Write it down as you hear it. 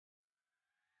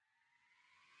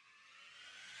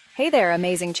Hey there,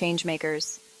 amazing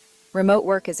changemakers. Remote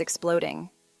work is exploding.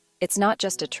 It's not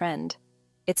just a trend.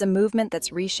 It's a movement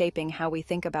that's reshaping how we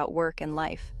think about work and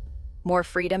life. More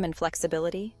freedom and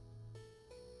flexibility?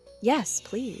 Yes,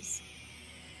 please.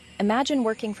 Imagine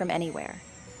working from anywhere,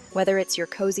 whether it's your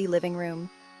cozy living room,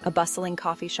 a bustling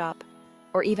coffee shop,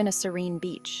 or even a serene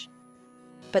beach.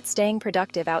 But staying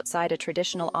productive outside a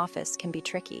traditional office can be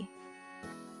tricky.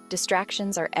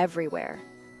 Distractions are everywhere,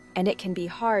 and it can be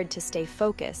hard to stay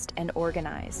focused and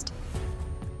organized.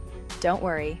 Don't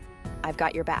worry, I've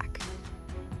got your back.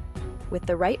 With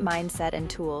the right mindset and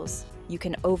tools, you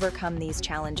can overcome these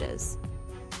challenges.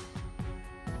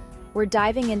 We're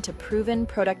diving into proven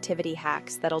productivity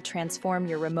hacks that'll transform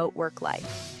your remote work life.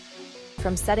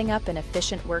 From setting up an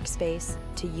efficient workspace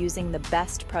to using the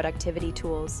best productivity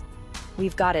tools,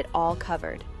 we've got it all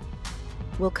covered.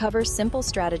 We'll cover simple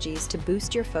strategies to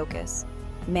boost your focus,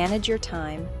 manage your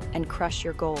time, and crush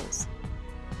your goals.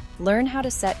 Learn how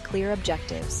to set clear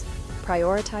objectives,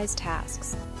 prioritize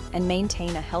tasks, and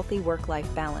maintain a healthy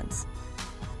work-life balance.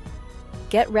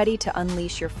 Get ready to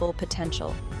unleash your full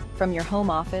potential from your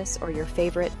home office or your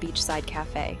favorite beachside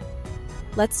cafe.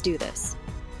 Let's do this.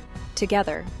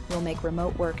 Together, we'll make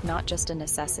remote work not just a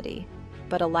necessity,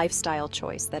 but a lifestyle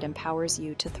choice that empowers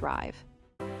you to thrive.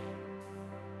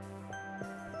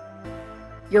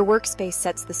 Your workspace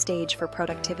sets the stage for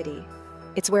productivity.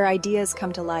 It's where ideas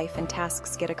come to life and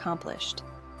tasks get accomplished.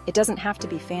 It doesn't have to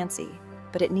be fancy,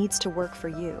 but it needs to work for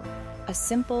you. A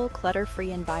simple,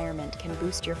 clutter-free environment can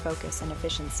boost your focus and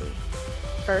efficiency.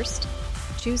 First,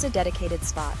 choose a dedicated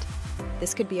spot.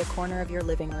 This could be a corner of your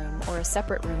living room or a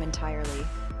separate room entirely.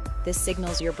 This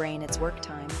signals your brain it's work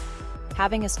time.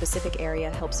 Having a specific area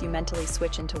helps you mentally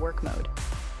switch into work mode.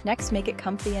 Next, make it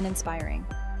comfy and inspiring.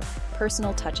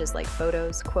 Personal touches like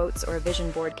photos, quotes, or a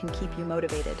vision board can keep you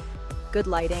motivated. Good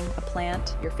lighting, a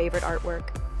plant, your favorite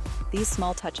artwork. These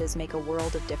small touches make a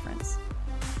world of difference.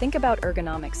 Think about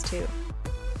ergonomics too.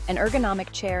 An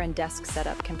ergonomic chair and desk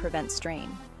setup can prevent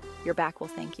strain. Your back will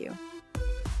thank you.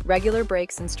 Regular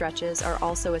breaks and stretches are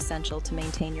also essential to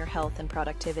maintain your health and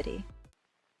productivity.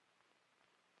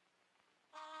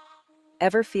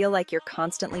 Ever feel like you're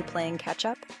constantly playing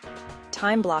catch-up?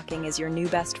 Time blocking is your new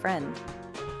best friend.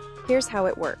 Here's how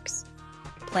it works.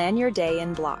 Plan your day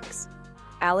in blocks,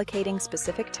 allocating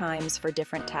specific times for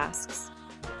different tasks.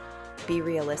 Be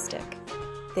realistic.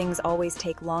 Things always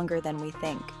take longer than we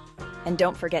think, and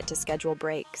don't forget to schedule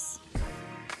breaks.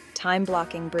 Time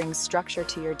blocking brings structure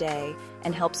to your day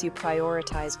and helps you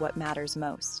prioritize what matters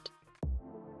most.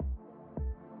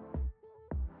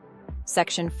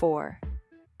 Section 4.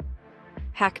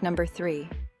 Hack number 3.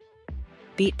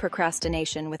 Beat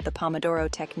procrastination with the Pomodoro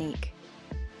technique.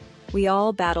 We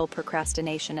all battle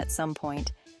procrastination at some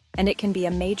point, and it can be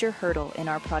a major hurdle in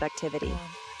our productivity.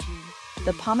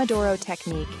 The Pomodoro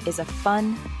technique is a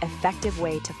fun, effective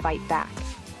way to fight back.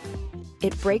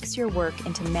 It breaks your work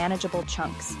into manageable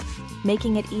chunks,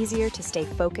 making it easier to stay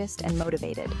focused and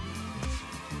motivated.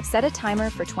 Set a timer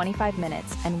for 25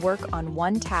 minutes and work on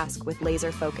one task with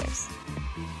laser focus.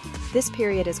 This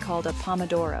period is called a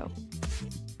Pomodoro.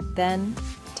 Then,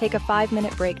 take a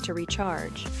 5-minute break to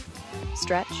recharge.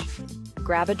 Stretch,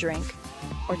 grab a drink,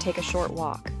 or take a short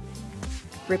walk.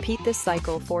 Repeat this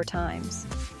cycle 4 times.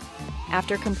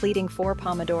 After completing 4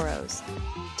 Pomodoros,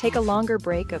 take a longer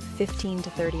break of 15 to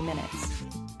 30 minutes.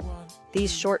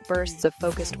 These short bursts of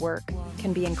focused work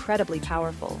can be incredibly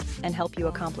powerful and help you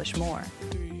accomplish more.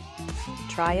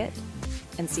 Try it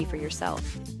and see for yourself.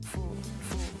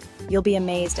 You'll be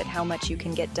amazed at how much you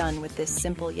can get done with this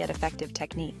simple yet effective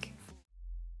technique.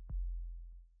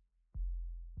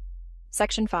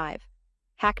 Section 5.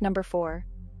 Hack number 4.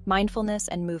 Mindfulness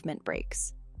and movement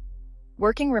breaks.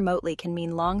 Working remotely can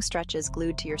mean long stretches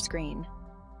glued to your screen.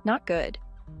 Not good.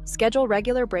 Schedule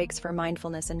regular breaks for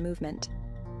mindfulness and movement.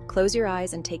 Close your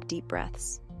eyes and take deep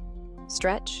breaths.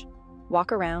 Stretch,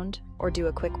 walk around, or do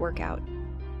a quick workout.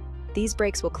 These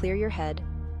breaks will clear your head,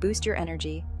 boost your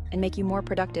energy, and make you more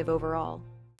productive overall.